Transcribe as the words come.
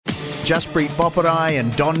Jaspreet Boparai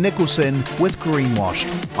and Don Nicholson with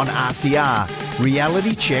Greenwashed on RCR,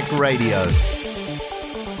 Reality Check Radio.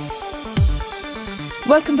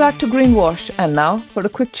 Welcome back to Greenwash. And now for a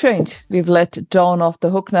quick change. We've let Dawn off the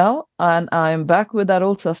hook now, and I'm back with our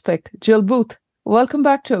old suspect, Jill Booth. Welcome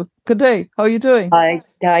back, Jill. Good day. How are you doing? Hi,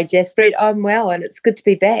 Jaspreet. I'm well, and it's good to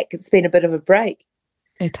be back. It's been a bit of a break.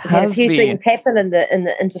 It has had a few been. things happen in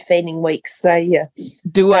the intervening weeks, so yeah.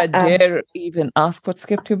 Do I dare even ask what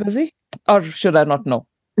kept you busy? Or should I not know?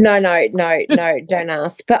 No, don't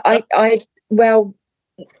ask. But well,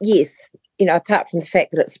 yes, apart from the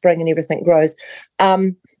fact that it's spring and everything grows.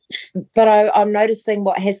 But I'm noticing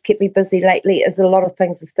what has kept me busy lately is a lot of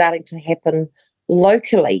things are starting to happen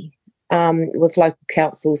locally with local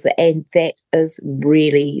councils, and that is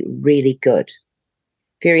really, really good.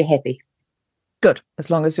 Very happy. Good, as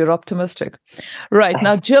long as you're optimistic. Right,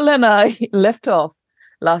 now Jill and I left off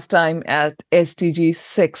last time at SDG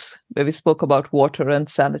 6, where we spoke about water and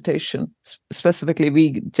sanitation. Specifically,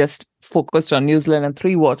 we just focused on New Zealand and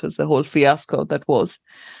 3 waters, the whole fiasco that was.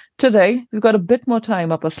 Today, we've got a bit more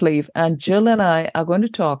time up our sleeve, and Jill and I are going to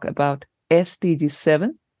talk about SDG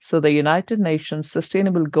 7, so the United Nations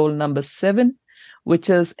Sustainable Goal number 7, which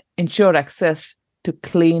is ensure access to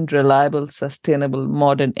clean, reliable, sustainable,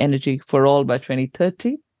 modern energy for all by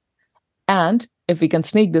 2030. And if we can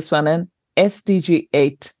sneak this one in, SDG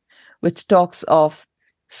 8, which talks of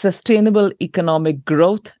sustainable economic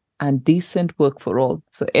growth and decent work for all.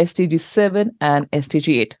 So SDG 7 and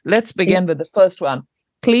SDG 8. Let's begin with the first one.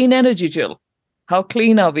 Clean energy, Jill. How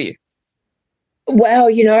clean are we? Well,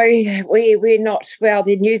 we're not,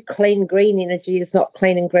 the new clean green energy is not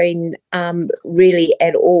clean and green really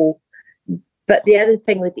at all. But the other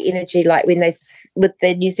thing with the energy, like with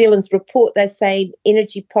the New Zealand's report, they say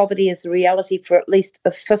energy poverty is a reality for at least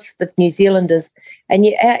a fifth of New Zealanders. And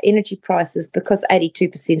yet our energy prices, because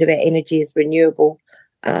 82% of our energy is renewable,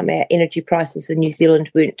 our energy prices in New Zealand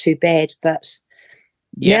weren't too bad. But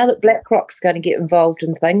now that BlackRock's going to get involved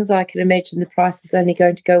in things, I can imagine the price is only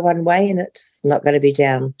going to go one way, and it's not going to be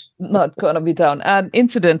down. Not going to be down. And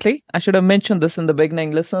incidentally, I should have mentioned this in the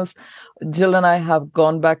beginning, listeners. Jill and I have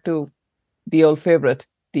gone back to the old favorite,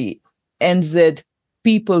 the NZ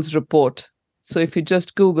People's Report. So if you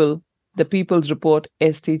just Google the People's Report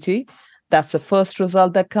SDG, that's the first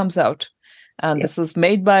result that comes out. And this is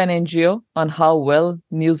made by an NGO on how well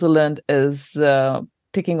New Zealand is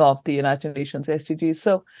ticking off the United Nations SDGs.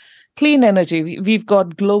 So clean energy, we've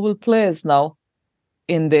got global players now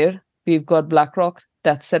in there. We've got BlackRock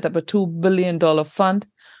that set up a $2 billion fund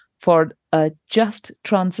for a just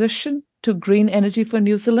transition to green energy for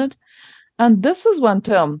New Zealand. And this is one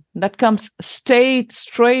term that comes straight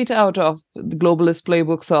out of the globalist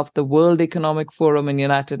playbooks of the World Economic Forum and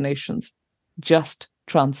United Nations. Just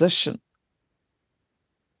transition.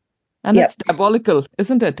 And it's diabolical,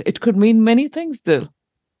 isn't it? It could mean many things still,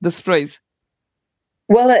 this phrase.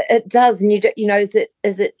 Well, it does. And is it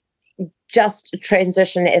just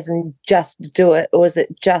transition as in just do it, or is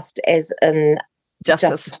it just as in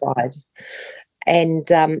justified? And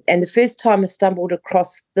the first time I stumbled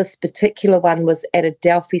across this particular one was at a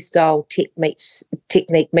Delphi-style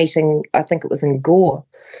technique meeting. I think it was in Gore,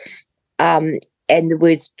 and the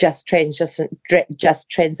words just transition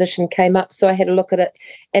came up. So I had a look at it,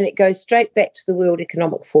 and it goes straight back to the World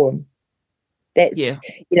Economic Forum. That's it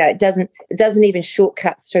doesn't even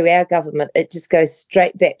shortcut through our government. It just goes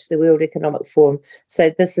straight back to the World Economic Forum. So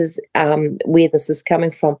this is where this is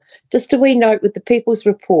coming from. Just a wee note with the People's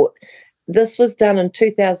Report. This was done in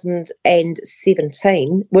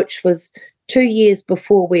 2017, which was 2 years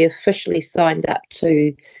before we officially signed up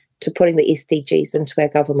to putting the SDGs into our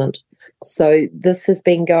government. So this has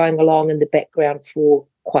been going along in the background for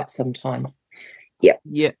quite some time. Yeah.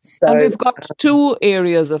 So and we've got 2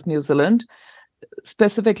 areas of New Zealand,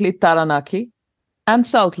 specifically Taranaki and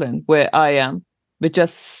Southland, where I am, which are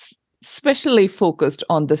specially focused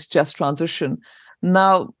on this just transition.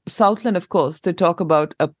 Now, Southland, of course, they talk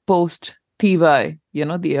about a post-Tiwai,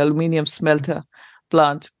 the aluminium smelter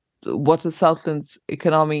plant. What is Southland's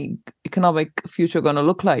economic future going to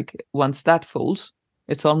look like once that folds?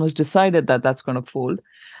 It's almost decided that that's going to fold.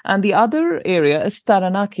 And the other area is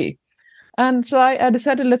Taranaki. And so I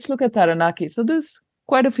decided, let's look at Taranaki. So there's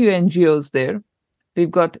quite a few NGOs there.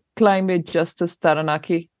 We've got Climate Justice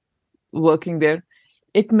Taranaki working there.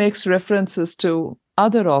 It makes references to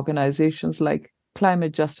other organizations like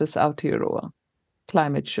Climate Justice Aotearoa,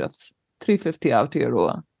 Climate Shifts, 350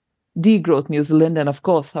 Aotearoa, Degrowth New Zealand, and of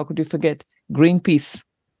course, how could you forget Greenpeace,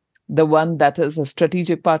 the one that is a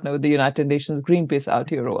strategic partner with the United Nations, Greenpeace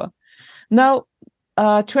Aotearoa. Now,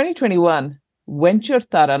 2021, Venture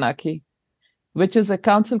Taranaki which is a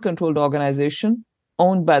council-controlled organization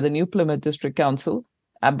owned by the New Plymouth District Council,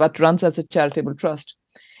 but runs as a charitable trust.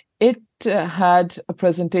 It had a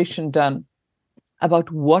presentation done about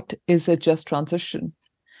what is a just transition.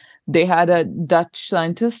 They had a Dutch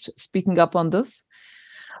scientist speaking up on this.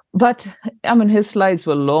 But, I mean, his slides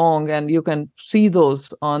were long, and you can see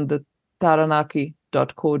those on the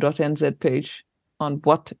taranaki.co.nz page on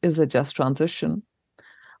what is a just transition.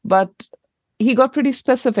 But he got pretty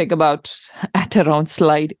specific about, at around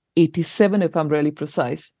slide 87, if I'm really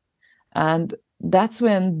precise. And that's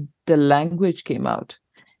when the language came out.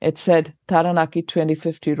 It said, Taranaki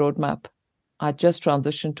 2050 roadmap, a just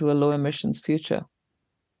transition to a low emissions future.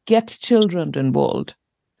 Get children involved.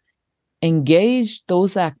 Engage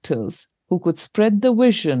those actors who could spread the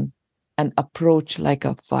vision and approach like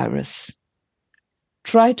a virus.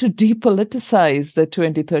 Try to depoliticize the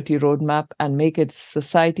 2030 roadmap and make it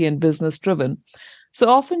society and business driven. So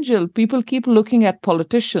often, Jill, people keep looking at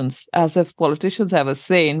politicians as if politicians have a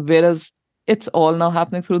say, whereas it's all now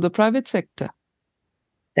happening through the private sector.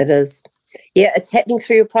 It is. Yeah, it's happening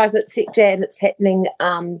through your private sector, and it's happening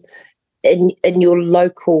in your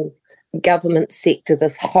local government sector,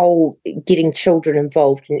 this whole getting children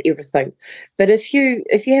involved in everything. But if you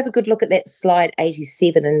have a good look at that slide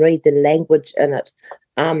 87 and read the language in it,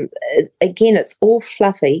 again, it's all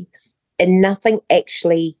fluffy and nothing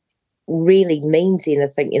actually really means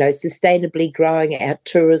anything. Sustainably growing our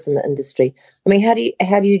tourism industry. I mean, how do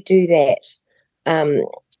you do that?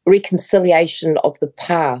 Reconciliation of the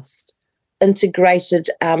past, integrated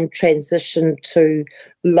transition to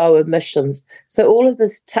low emissions. So all of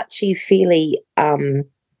this touchy-feely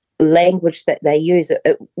language that they use,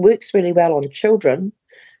 it works really well on children,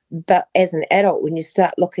 but as an adult, when you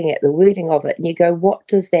start looking at the wording of it and you go, what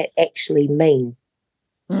does that actually mean?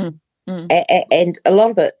 And a lot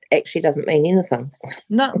of it actually doesn't mean anything.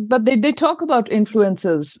 No, but they talk about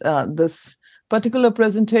influences. This particular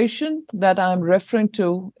presentation that I'm referring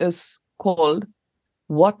to is called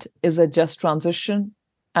What is a Just Transition?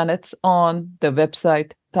 And it's on the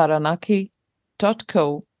website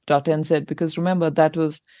taranaki.co.nz, because remember, that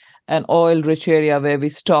was an oil-rich area where we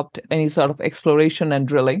stopped any sort of exploration and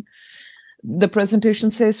drilling. The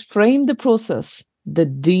presentation says, frame the process, the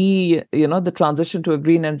transition to a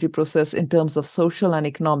green energy process in terms of social and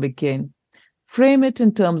economic gain. Frame it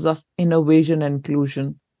in terms of innovation and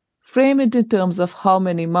inclusion. Frame it in terms of how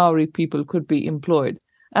many Maori people could be employed.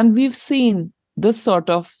 And we've seen this sort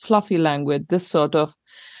of fluffy language, this sort of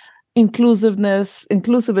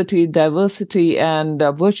inclusivity, diversity, and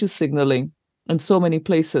virtue signaling in so many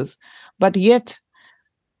places. But yet,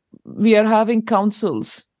 we are having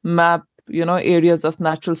councils map, areas of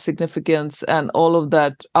natural significance and all of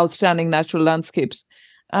that, outstanding natural landscapes.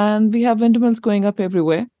 And we have windmills going up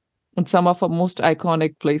everywhere in some of our most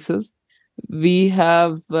iconic places. We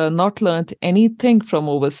have not learned anything from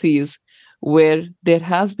overseas, where there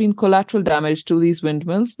has been collateral damage to these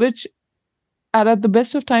windmills, which are at the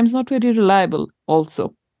best of times not very reliable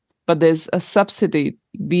also. But there's a subsidy,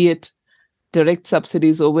 be it direct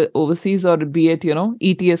subsidies overseas or be it,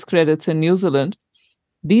 ETS credits in New Zealand.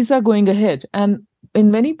 These are going ahead. And in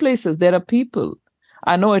many places, there are people,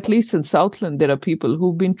 I know at least in Southland, there are people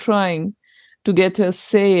who've been trying to get a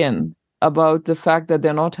say in about the fact that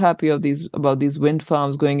they're not happy about these wind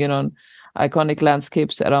farms going in on iconic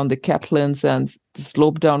landscapes around the Catlins and the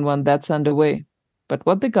slope down one that's underway. But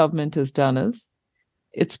what the government has done is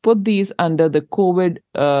it's put these under the COVID,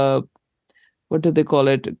 what do they call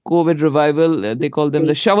it? COVID revival. They call them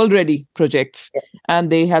the shovel-ready projects. And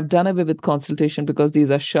they have done away with consultation because these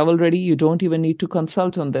are shovel-ready. You don't even need to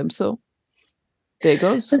consult on them. So there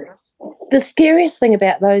goes. The scariest thing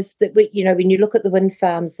about those that when you look at the wind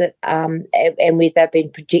farms that and where they've been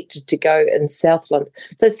projected to go in Southland.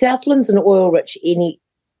 So Southland's an oil-rich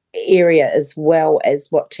area as well as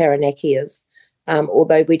what Taranaki is,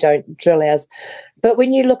 although we don't drill ours. But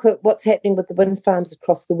when you look at what's happening with the wind farms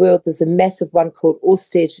across the world, there's a massive one called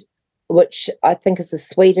Ørsted, which I think is a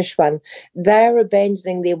Swedish one. They're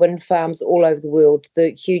abandoning their wind farms all over the world.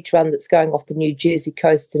 The huge one that's going off the New Jersey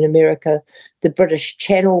coast in America, the British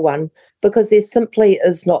Channel one, because there simply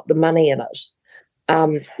is not the money in it.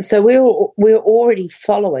 So we're already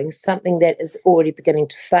following something that is already beginning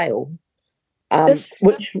to fail,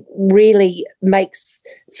 which really makes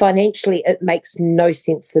no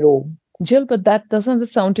sense at all. Jill, but that doesn't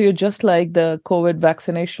sound to you just like the COVID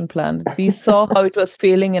vaccination plan? We saw how it was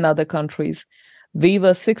failing in other countries. We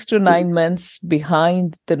were 6 to 9 months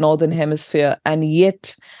behind the Northern Hemisphere, and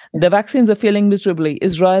yet the vaccines are failing miserably.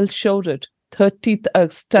 Israel showed it. A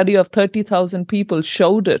study of 30,000 people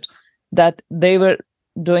showed it, that they were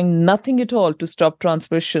doing nothing at all to stop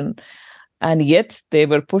transmission. And yet they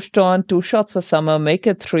were pushed on 2 shots for summer, make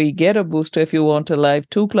it 3, get a booster if you want to live,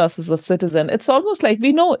 2 classes of citizen. It's almost like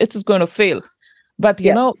we know it is going to fail. But,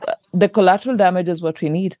 you know, the collateral damage is what we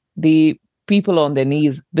need. The people on their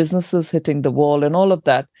knees, businesses hitting the wall and all of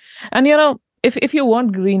that. And, you know, if you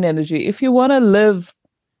want green energy, if you want to live,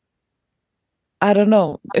 I don't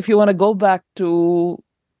know, if you want to go back to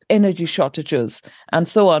energy shortages and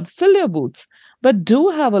so on, fill your boots. But do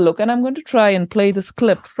have a look. And I'm going to try and play this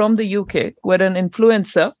clip from the UK where an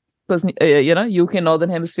influencer, because, you know, UK Northern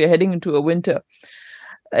Hemisphere heading into a winter,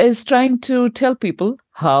 is trying to tell people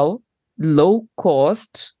how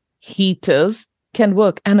low-cost heaters can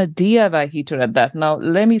work, and a DIY heater at that. Now,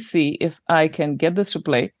 let me see if I can get this to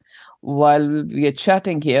play while we are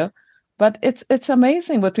chatting here. But it's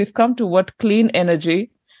amazing what we've come to, what clean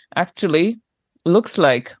energy actually looks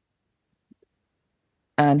like.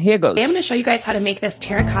 And here goes. I'm going to show you guys how to make this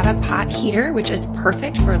terracotta pot heater, which is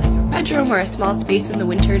perfect for like a bedroom or a small space in the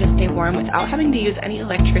winter to stay warm without having to use any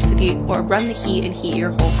electricity or run the heat and heat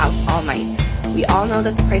your whole house all night. We all know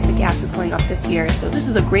that the price of gas is going up this year, so this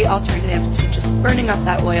is a great alternative to just burning up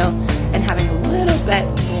that oil and having a little bit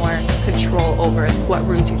more control over what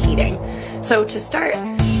rooms you're heating. So to start,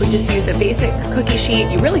 we just use a basic cookie sheet.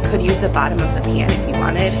 You really could use the bottom of the pan if you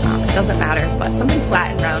wanted. It doesn't matter, but something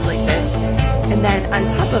flat and round like this. And then on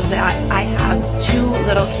top of that, I have 2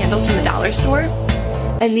 little candles from the dollar store.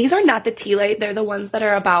 And these are not the tea light. They're the ones that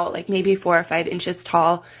are about like maybe 4 or 5 inches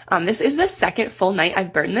tall. This is the second full night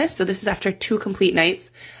I've burned this. So this is after 2 complete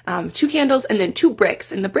nights, 2 candles and then 2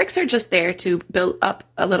 bricks. And the bricks are just there to build up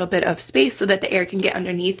a little bit of space so that the air can get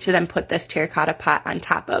underneath to then put this terracotta pot on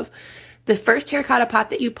top of. The first terracotta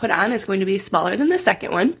pot that you put on is going to be smaller than the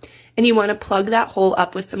second one. And you want to plug that hole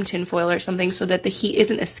up with some tin foil or something so that the heat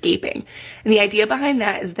isn't escaping. And the idea behind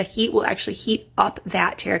that is the heat will actually heat up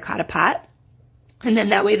that terracotta pot. And then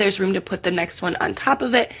that way there's room to put the next one on top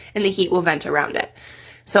of it and the heat will vent around it.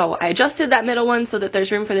 So I adjusted that middle one so that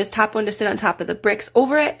there's room for this top one to sit on top of the bricks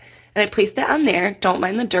over it. And I placed it on there. Don't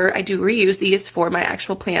mind the dirt. I do reuse these for my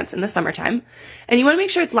actual plants in the summertime. And you want to make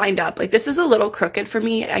sure it's lined up. Like this is a little crooked for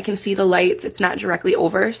me. I can see the lights. It's not directly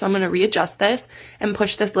over. So I'm going to readjust this and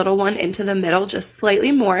push this little one into the middle just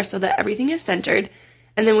slightly more so that everything is centered.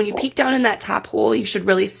 And then when you peek down in that top hole, you should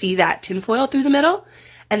really see that tinfoil through the middle.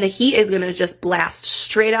 And the heat is going to just blast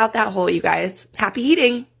straight out that hole, you guys. Happy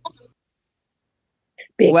heating.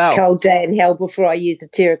 Be a cold day in hell before I use a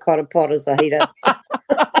terracotta pot as a heater.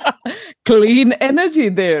 Clean energy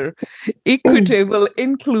there. Equitable,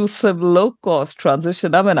 inclusive, low-cost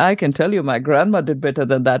transition. I mean, I can tell you my grandma did better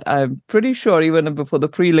than that. I'm pretty sure even before the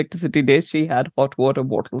pre-electricity days, she had hot water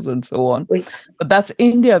bottles and so on. But that's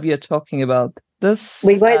India we are talking about. This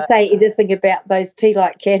we won't say anything about those tea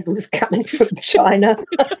light candles coming from China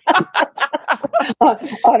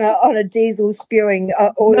on a diesel spewing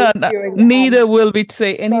oil spewing. Neither will we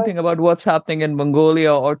say anything about what's happening in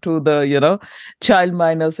Mongolia or to the child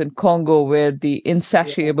miners in Congo, where the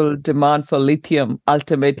insatiable demand for lithium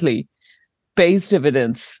ultimately pays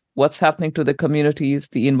dividends. What's happening to the communities,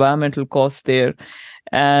 the environmental costs there,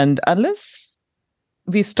 and unless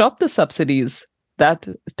we stop the subsidies that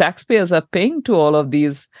taxpayers are paying to all of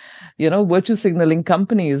these, virtue signaling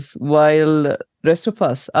companies, while rest of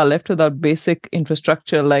us are left without basic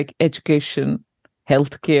infrastructure like education,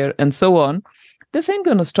 healthcare, and so on, this ain't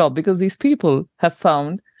going to stop because these people have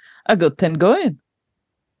found a good thing going.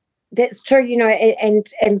 That's true,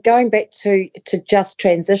 and going back to just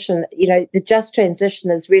transition, the just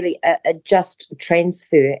transition is really a just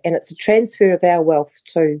transfer, and it's a transfer of our wealth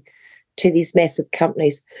to these massive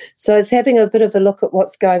companies. So it's having a bit of a look at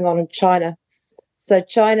what's going on in China. So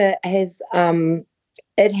China has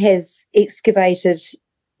excavated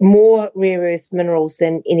more rare earth minerals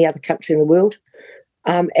than any other country in the world.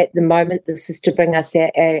 At the moment, this is to bring us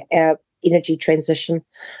our energy transition.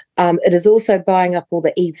 It is also buying up all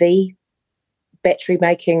the EV battery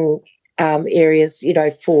making areas,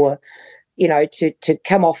 for to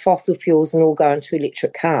come off fossil fuels and all go into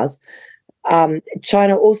electric cars.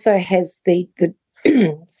 China also has the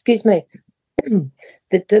excuse me,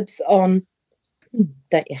 the dibs on.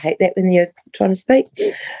 Don't you hate that when you're trying to speak?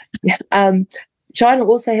 China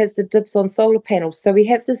also has the dibs on solar panels. So we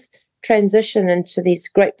have this transition into these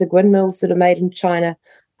great big windmills that are made in China,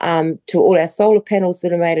 to all our solar panels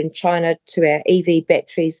that are made in China, to our EV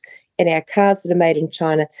batteries and our cars that are made in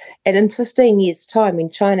China. And in 15 years' time, when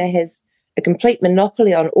China has a complete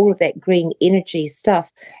monopoly on all of that green energy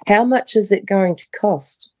stuff, how much is it going to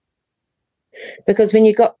cost? Because when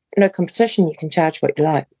you've got no competition, you can charge what you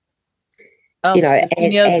like. You know,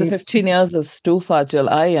 15 years is too far, Jill.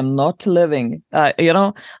 I am not living. I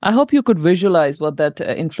hope you could visualize what that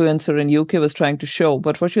influencer in UK was trying to show.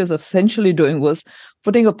 But what she was essentially doing was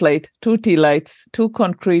putting a plate, 2 tea lights, 2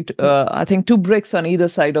 concrete, I think 2 bricks on either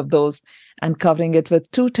side of those, and covering it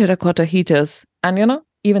with 2 terracotta heaters. And,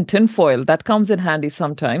 even tin foil, that comes in handy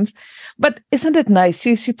sometimes. But isn't it nice?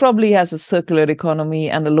 She probably has a circular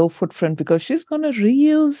economy and a low footprint because she's going to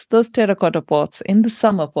reuse those terracotta pots in the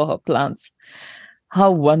summer for her plants.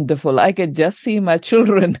 How wonderful. I can just see my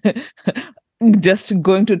children just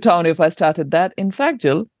going to town if I started that. In fact,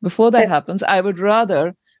 Jill, before that happens, I would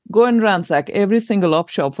rather go and ransack every single op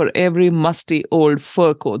shop for every musty old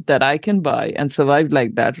fur coat that I can buy and survive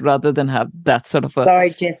like that, rather than have that sort of a... Sorry,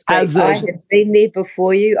 Jess, I have been there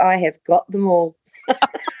before you. I have got them all.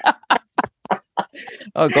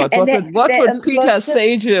 Oh, God. What would Peter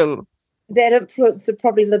say, Jill? That influencer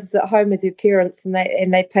probably lives at home with her parents and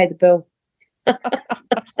they pay the bill.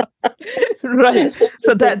 Right.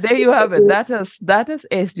 So there you have it. That is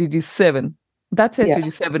SDG 7. That's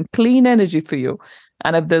SDG 7, clean energy for you.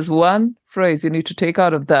 And if there's one phrase you need to take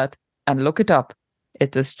out of that and look it up,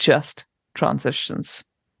 it is just transitions.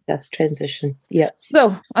 That's transition. Yeah.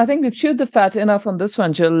 So I think we've chewed the fat enough on this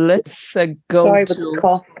one, Jill. Let's go. Sorry with the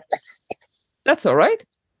cough. That's all right.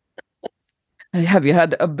 Have you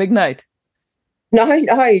had a big night? No,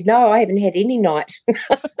 I haven't had any night.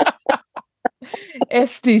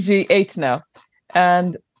 SDG 8 now.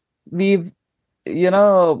 And we've,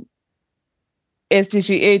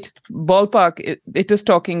 SDG 8 ballpark, it is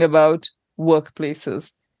talking about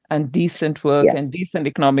workplaces and decent work and decent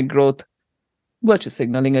economic growth. Virtue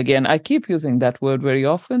signaling again. I keep using that word very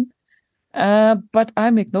often, but I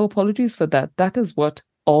make no apologies for that. That is what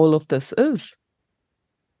all of this is.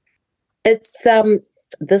 It's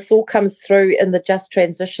this all comes through in the just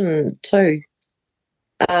transition too.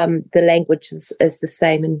 The language is the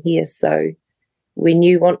same in here. So when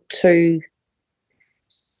you want to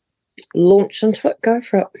launch into it, go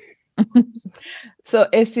for it. So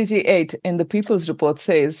SDG 8 in the People's Report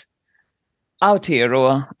says,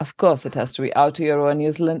 Aotearoa, of course it has to be Aotearoa,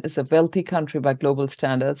 New Zealand is a wealthy country by global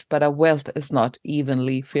standards, but our wealth is not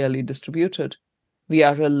evenly, fairly distributed. We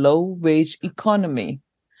are a low-wage economy.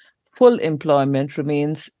 Full employment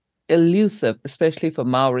remains elusive, especially for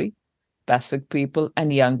Maori, Pacific people,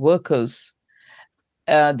 and young workers.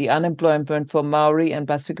 The unemployment for Maori and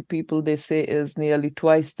Pacific people, they say, is nearly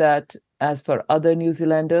twice that as for other New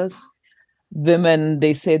Zealanders. Women,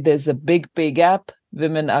 they say there's a big pay gap.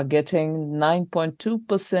 Women are getting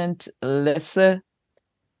 9.2% lesser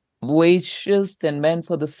wages than men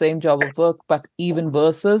for the same job of work, but even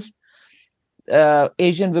worse,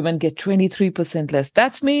 Asian women get 23% less.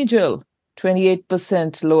 That's me, Jill.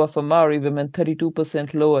 28% lower for Maori women,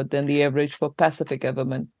 32% lower than the average for Pacific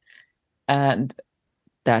women. And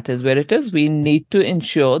that is where it is. We need to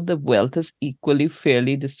ensure the wealth is equally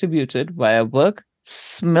fairly distributed via work.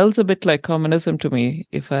 Smells a bit like communism to me,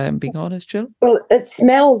 if I am being honest, Jill. Well, it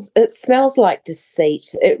smells like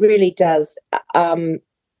deceit. It really does. And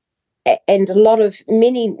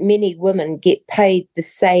many women get paid the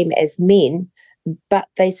same as men, but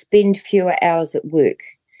they spend fewer hours at work.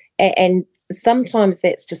 And sometimes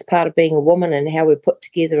that's just part of being a woman and how we're put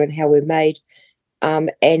together and how we're made.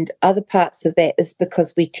 And other parts of that is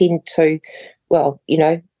because we tend to, when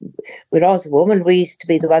I was a woman, we used to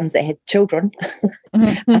be the ones that had children.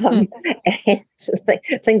 And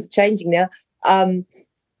things are changing now.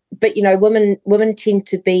 But, women tend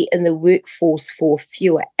to be in the workforce for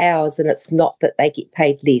fewer hours, and it's not that they get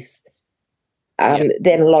paid less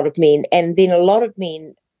than a lot of men. And then a lot of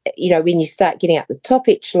men, when you start getting up the top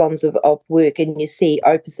echelons of work and you see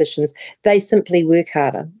CEO positions, they simply work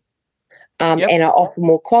harder. And are often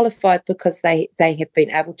more qualified because they have been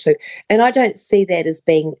able to. And I don't see that as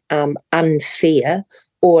being unfair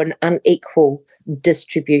or an unequal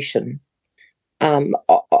distribution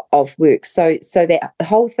of work. So that the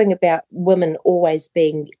whole thing about women always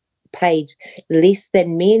being paid less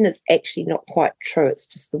than men is actually not quite true. It's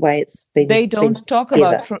just the way it's been. They don't talk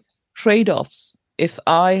about trade-offs. If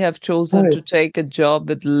I have chosen to take a job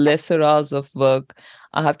with lesser hours of work,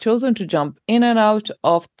 I have chosen to jump in and out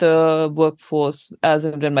of the workforce as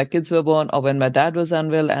when my kids were born or when my dad was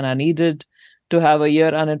unwell and I needed to have a year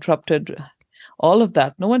uninterrupted. All of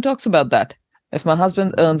that. No one talks about that. If my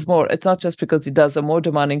husband earns more, it's not just because he does a more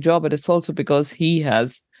demanding job, but it's also because he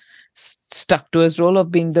has stuck to his role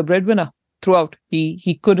of being the breadwinner throughout. He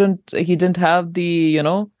didn't have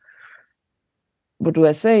the, what do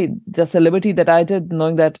I say? Just the liberty that I did,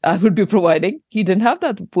 knowing that I would be providing. He didn't have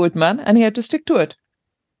that, the poor man, and he had to stick to it.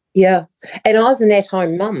 Yeah. And I was an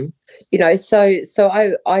at-home mum, so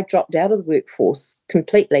I dropped out of the workforce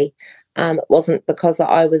completely. It wasn't because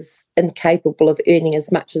I was incapable of earning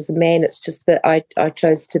as much as a man. It's just that I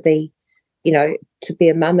chose to be, to be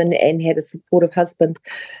a mum and had a supportive husband.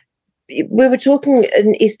 We were talking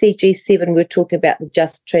in SDG 7, we were talking about the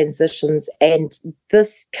just transitions, and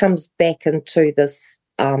this comes back into this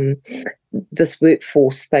this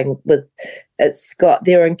workforce thing.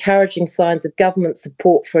 There are encouraging signs of government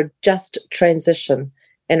support for a just transition,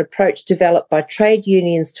 an approach developed by trade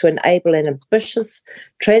unions to enable an ambitious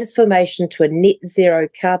transformation to a net zero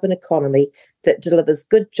carbon economy that delivers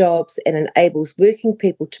good jobs and enables working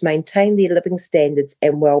people to maintain their living standards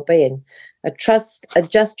and well-being. A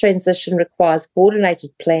just transition requires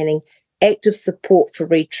coordinated planning, active support for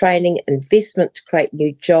retraining, investment to create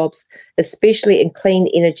new jobs, especially in clean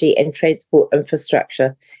energy and transport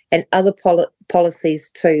infrastructure, and other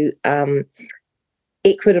policies to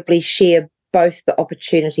equitably share both the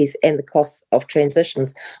opportunities and the costs of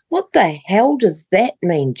transitions. What the hell does that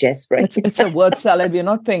mean, Jasper? It's a word salad. We're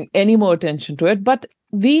not paying any more attention to it. But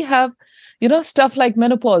we have, stuff like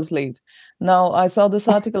menopause leave. Now, I saw this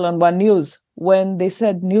article on One News when they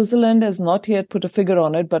said New Zealand has not yet put a figure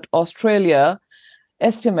on it, but Australia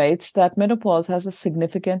estimates that menopause has a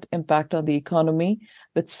significant impact on the economy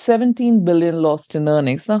with 17 billion lost in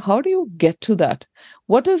earnings. Now, how do you get to that?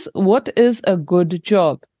 What is a good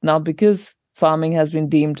job? Now, because farming has been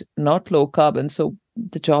deemed not low carbon, so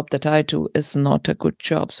the job that I do is not a good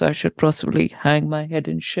job. So I should possibly hang my head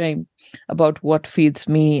in shame about what feeds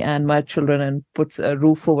me and my children and puts a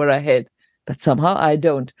roof over our head. But somehow I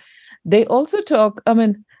don't. They also talk,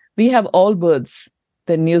 we have Allbirds,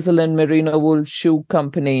 the New Zealand merino wool shoe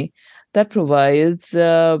company that provides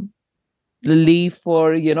leave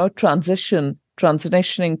for,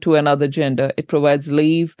 transitioning to another gender. It provides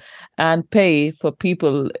leave and pay for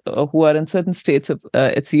people who are in certain states of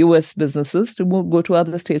its US businesses to go to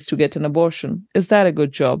other states to get an abortion. Is that a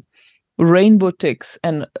good job? Rainbow Ticks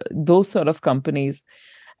and those sort of companies.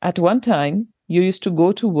 At one time, you used to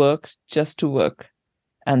go to work just to work.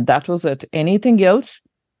 And that was it. Anything else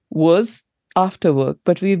was after work.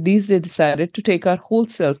 But we've these days decided to take our whole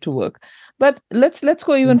self to work. But let's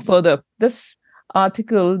go even further. This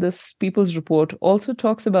article, this People's Report, also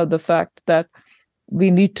talks about the fact that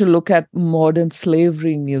we need to look at modern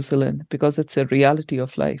slavery in New Zealand because it's a reality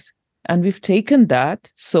of life. And we've taken that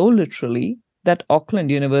so literally that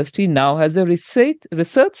Auckland University now has a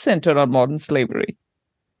research center on modern slavery.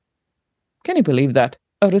 Can you believe that?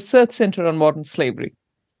 A research center on modern slavery.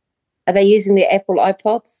 Are they using their Apple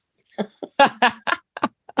iPods?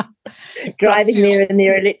 Driving there in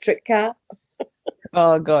their electric car?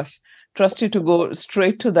 Oh, gosh. Trust you to go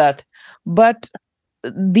straight to that. But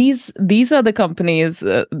these are the companies,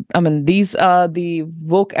 these are the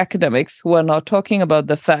woke academics who are now talking about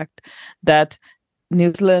the fact that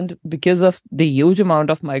New Zealand, because of the huge amount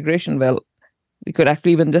of migration, well, we could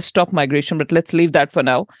actually even just stop migration, but let's leave that for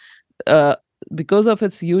now. Because of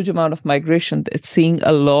its huge amount of migration, it's seeing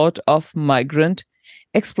a lot of migrant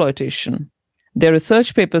exploitation. Their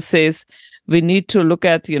research paper says we need to look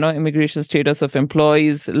at, immigration status of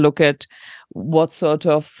employees, look at what sort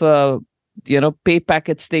of, pay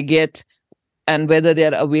packets they get and whether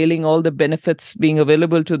they're availing all the benefits being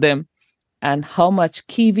available to them and how much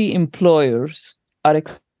Kiwi employers are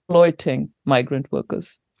exploiting migrant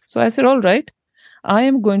workers. So I said, all right, I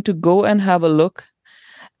am going to go and have a look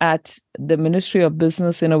at the Ministry of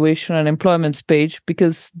Business, Innovation and Employment's page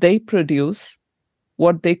because they produce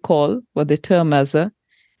what they term as a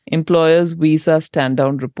employer's visa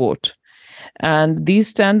stand-down report. And these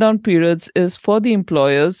stand-down periods is for the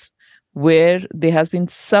employers where there has been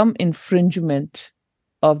some infringement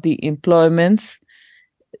of the Employment's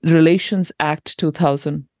Relations Act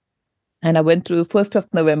 2000. And I went through the 1st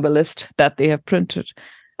of November list that they have printed.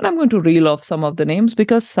 And I'm going to reel off some of the names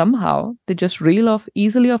because somehow they just reel off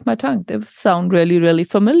easily off my tongue. They sound really, really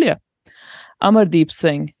familiar. Amardeep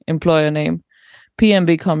Singh, employer name.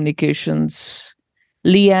 PMB Communications.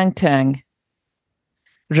 Liang Tang.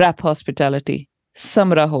 Rap Hospitality.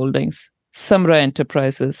 Samra Holdings. Samra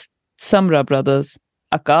Enterprises. Samra Brothers.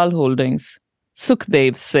 Akal Holdings.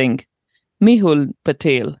 Sukhdev Singh. Mehul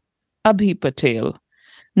Patel. Abhi Patel.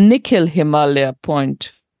 Nikhil Himalaya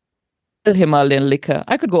Point. Himalayan Liquor.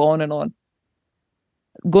 I could go on and on.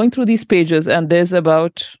 Going through these pages, and there's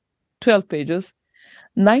about 12 pages.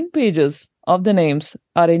 9 pages of the names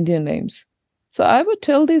are Indian names. So I would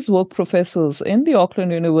tell these woke professors in the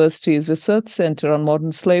Auckland University's Research Center on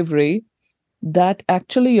Modern Slavery that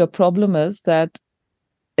actually your problem is that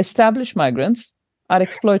established migrants are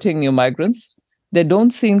exploiting new migrants. There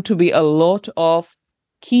don't seem to be a lot of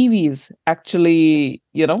Kiwis actually,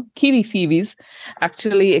 Kiwi Kiwis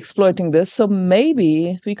actually exploiting this. So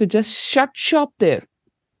maybe if we could just shut shop there.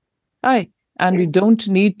 And we don't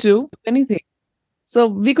need to do anything. So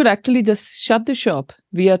we could actually just shut the shop.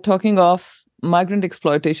 We are talking of migrant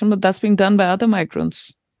exploitation, but that's being done by other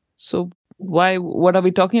migrants. So what are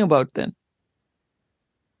we talking about then?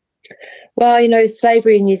 Well,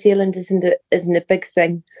 slavery in New Zealand isn't a big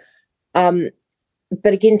thing. But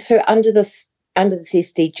again, too, under this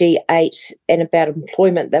SDG 8 and about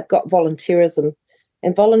employment, they've got volunteerism.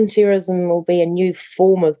 And volunteerism will be a new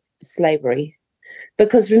form of slavery.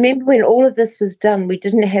 Because remember, when all of this was done, we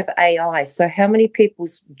didn't have AI. So how many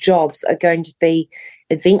people's jobs are going to be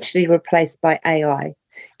eventually replaced by AI?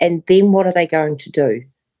 And then what are they going to do?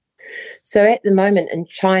 So at the moment in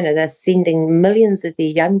China, they're sending millions of their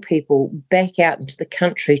young people back out into the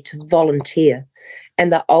country to volunteer. And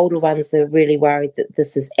the older ones are really worried that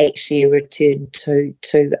this is actually a return to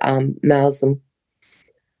Maoism.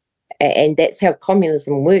 And that's how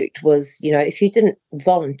communism worked, was, if you didn't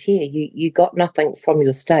volunteer, you got nothing from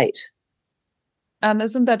your state. And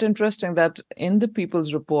isn't that interesting that in the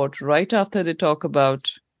People's Report, right after they talk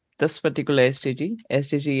about this particular SDG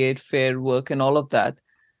 8, fair work and all of that,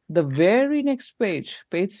 the very next page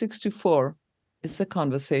 64, is a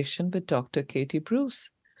conversation with Dr. Katie Bruce,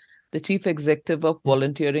 the Chief Executive of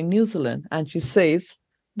Volunteering New Zealand. And she says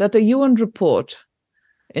that a UN report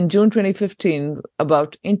in June 2015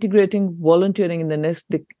 about integrating volunteering in the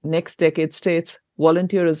next decade states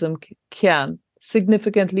volunteerism can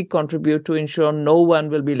significantly contribute to ensure no one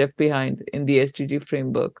will be left behind in the SDG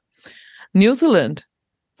framework. New Zealand,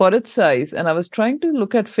 for its size, and I was trying to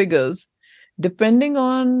look at figures, depending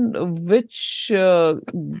on which,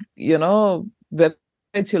 websites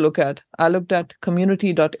you look at. I looked at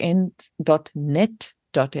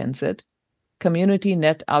community.net.nz, Community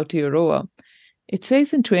Net Aotearoa. It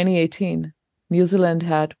says in 2018, New Zealand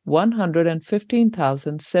had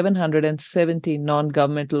 115,770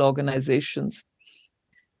 non-governmental organizations.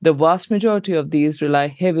 The vast majority of these rely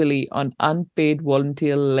heavily on unpaid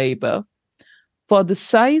volunteer labor. For the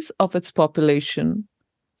size of its population,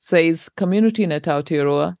 says Community Net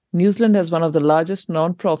Aotearoa, New Zealand has one of the largest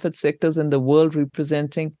non-profit sectors in the world,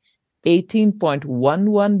 representing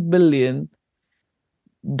 $18.11 billion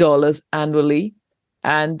annually.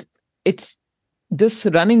 And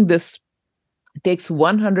running this takes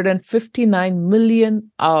 159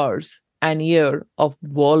 million hours a year of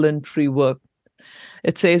voluntary work.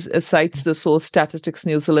 It says it cites the source Statistics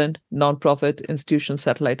New Zealand non-profit institution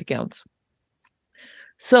satellite accounts.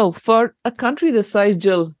 So for a country this size,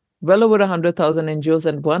 Jill, well over 100,000 NGOs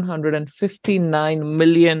and 159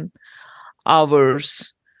 million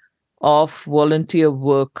hours of volunteer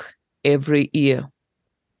work every year.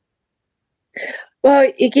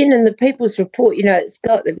 Well, again, in the People's Report, it's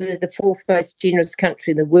got the fourth most generous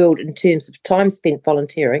country in the world in terms of time spent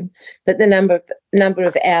volunteering, but the number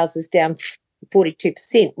of hours is down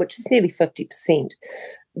 42%, which is nearly 50%.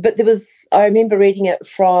 But I remember reading it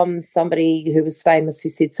from somebody who was famous who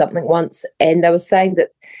said something once, and they were saying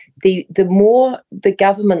that the more the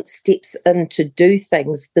government steps in to do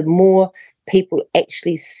things, the more people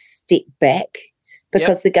actually step back,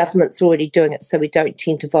 because the government's already doing it, so we don't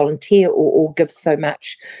tend to volunteer or give so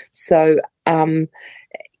much. So, and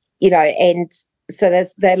so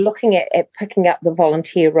they're looking at picking up the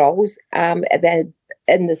volunteer roles. And then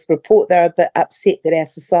in this report, they're a bit upset that our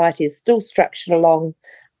society is still structured along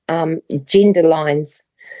gender lines,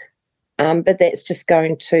 but that's just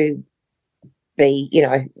going to be,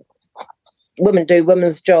 women do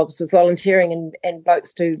women's jobs with volunteering and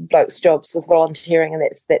blokes do blokes' jobs with volunteering, and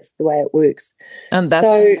that's the way it works. And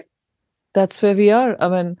that's where we are. I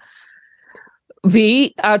mean,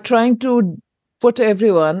 we are trying to put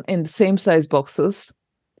everyone in the same size boxes.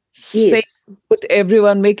 Yes.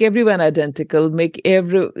 Make everyone identical,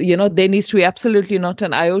 there needs to be absolutely not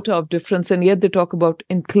an iota of difference, and yet they talk about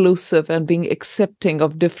inclusive and being accepting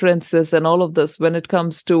of differences and all of this when it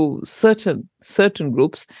comes to certain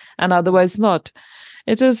groups and otherwise not.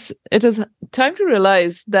 It is time to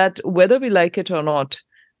realize that whether we like it or not,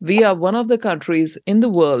 we are one of the countries in the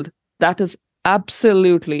world that is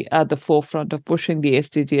absolutely at the forefront of pushing the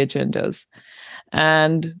SDG agendas.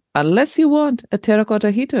 And unless you want a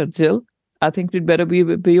terracotta heater, Jill, I think you'd better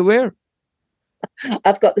be aware.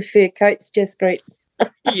 I've got the fur coats, Jaspreet.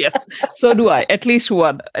 Yes, so do I. At least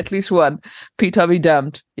one. Peter be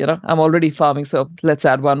damned. I'm already farming, so let's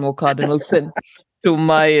add one more cardinal sin to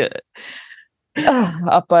my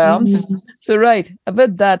up my arms. So right,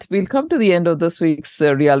 with that, we'll come to the end of this week's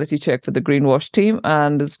reality check for the Greenwash team,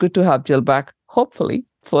 and it's good to have Jill back, hopefully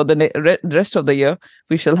for the rest of the year,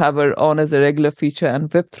 we shall have her on as a regular feature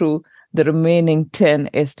and whip through the remaining 10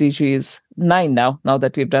 SDGs, 9 now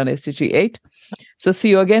that we've done SDG 8. So see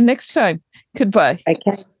you again next time. Goodbye.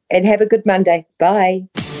 Okay. And have a good Monday. Bye.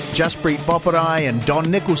 Jaspreet Boparai and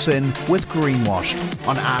Don Nicholson with Greenwashed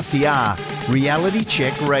on RCR, Reality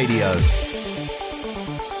Check Radio.